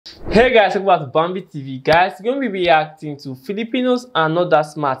Hey guys, welcome back to Bambi TV. Guys, we're going to be reacting to Filipinos are not that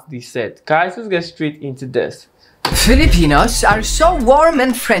smart, they said. Guys, let's get straight into this. Filipinos are so warm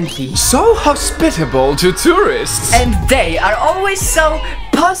and friendly, so hospitable to tourists, and they are always so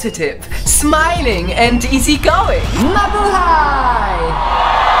positive, smiling and easygoing. Mabuhay!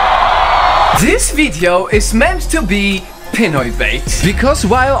 This video is meant to be Pinoy bait. Because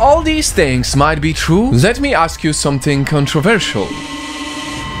while all these things might be true, let me ask you something controversial.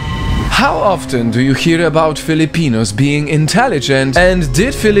 How often do you hear about Filipinos being intelligent, and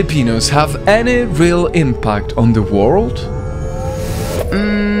did Filipinos have any real impact on the world?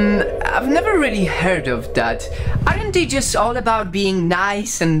 I've never really heard of that. Aren't they just all about being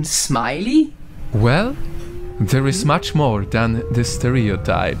nice and smiley? Well, there is much more than the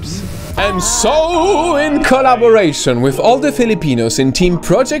stereotypes. And so, in collaboration with all the Filipinos in Team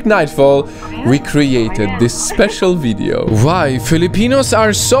Project Nightfall, we created this special video. Why Filipinos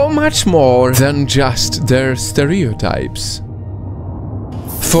are so much more than just their stereotypes.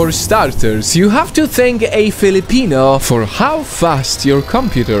 For starters, you have to thank a Filipino for how fast your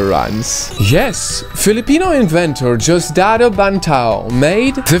computer runs. Yes, Filipino inventor Diosdado Bantao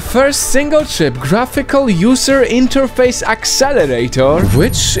made the first single-chip graphical user interface accelerator,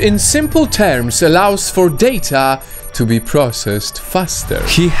 which in simple terms allows for data to be processed faster.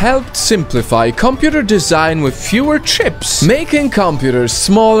 He helped simplify computer design with fewer chips, making computers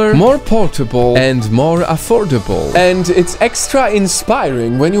smaller, more portable, and more affordable. And it's extra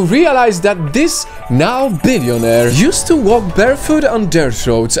inspiring when you realize that this now billionaire used to walk barefoot on dirt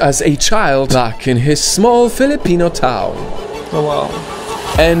roads as a child back in his small Filipino town. Oh wow.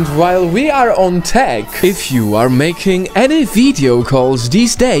 And while we are on tech, if you are making any video calls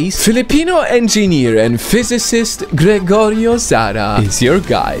these days, Filipino engineer and physicist Gregorio Zara is your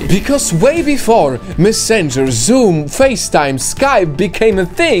guy. Because way before Messenger, Zoom, FaceTime, Skype became a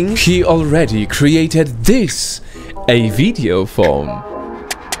thing, he already created this, a video phone.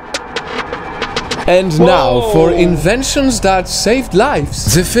 And now for inventions that saved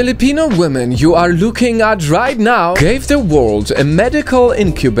lives. The Filipino women you are looking at right now gave the world a medical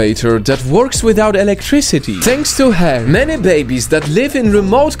incubator that works without electricity. Thanks to her, many babies that live in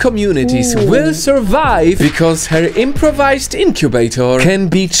remote communities will survive because her improvised incubator can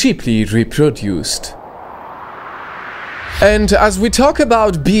be cheaply reproduced. And as we talk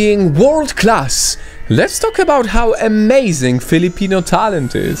about being world-class, let's talk about how amazing Filipino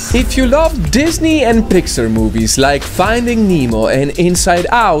talent is. If you love Disney and Pixar movies like Finding Nemo and Inside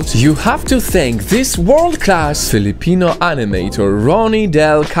Out, you have to thank this world-class Filipino animator Ronnie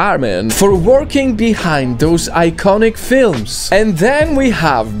Del Carmen for working behind those iconic films. And then we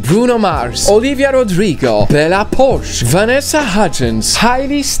have Bruno Mars, Olivia Rodrigo, Bella Poarch, Vanessa Hudgens,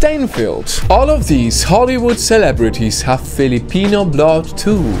 Hailey Steinfeld. All of these Hollywood celebrities have Filipino blood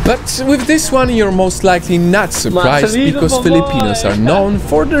too. But with this one you're most likely not surprised because Filipinos are known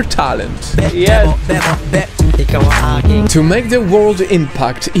for their talent. Yes. To make the world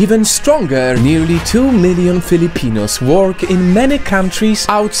impact even stronger, nearly 2 million Filipinos work in many countries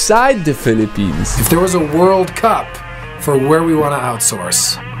outside the Philippines. If there was a World Cup for where we want to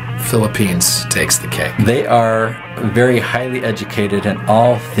outsource, Philippines takes the cake. They are very highly educated in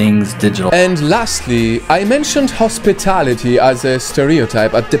all things digital. And lastly, I mentioned hospitality as a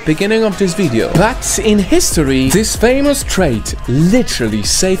stereotype at the beginning of this video. But in history, this famous trait literally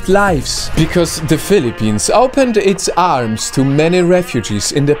saved lives. Because the Philippines opened its arms to many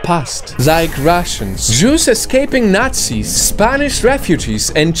refugees in the past, like Russians, Jews escaping Nazis, Spanish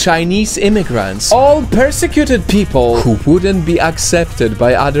refugees, and Chinese immigrants. All persecuted people who wouldn't be accepted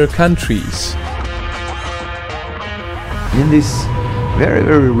by other countries. In this very,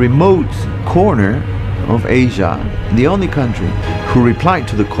 very remote corner of Asia, the only country who replied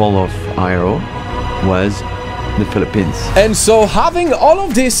to the call of IRO was the Philippines. And so, having all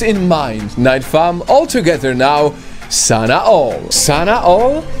of this in mind, Night Fam, all together now, Sana all. Sana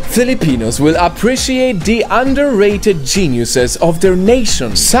all, Filipinos will appreciate the underrated geniuses of their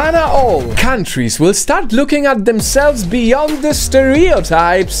nation. Sana all, countries will start looking at themselves beyond the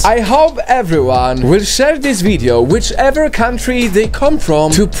stereotypes. I hope everyone will share this video, whichever country they come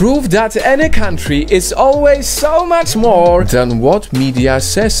from, to prove that any country is always so much more than what media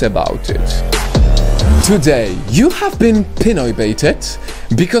says about it. Today, you have been Pinoy baited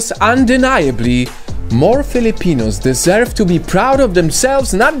because undeniably, more Filipinos deserve to be proud of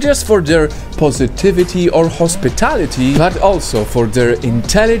themselves, not just for their positivity or hospitality, but also for their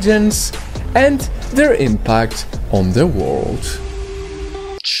intelligence and their impact on the world.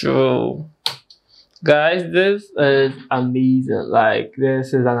 True. Guys, this is amazing. Like, this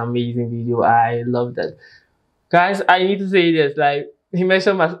is an amazing video. I love that. Guys, I need to say this. Like, he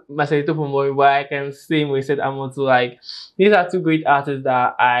mentioned Masaito Pomori, but I can say Moiset Amoto, like, these are two great artists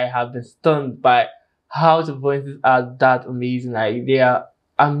that I have been stunned by how the voices are that amazing. Like, they are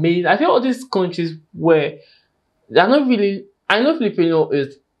amazing. I feel all these countries where they're not really, I know Filipino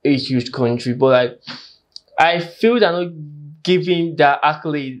is a huge country, but like, I feel they're not giving the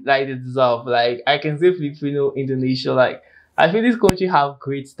accolade like they deserve. Like, I can say Filipino, Indonesia, like, I feel this country have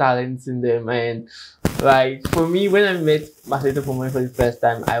great talents in them, and like for me, when I met Masaito Pomori for the first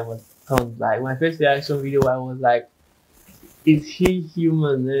time, I was stunned. Like my first reaction video, I was like, "Is he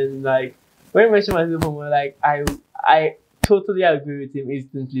human?" And like when I mentioned Masaito Pomori, like I totally agree with him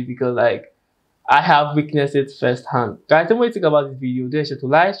instantly because like I have witnessed it firsthand. Guys, tell me what you think about this video. Don't forget to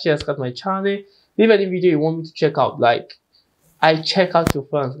like, share, subscribe to my channel. Leave any video you want me to check out. Like I check out your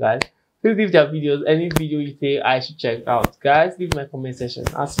fans, guys. Please leave their videos. Any video you think I should check out, guys. Leave my comment section.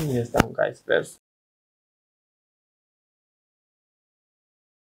 I'll see you next time, guys. Best.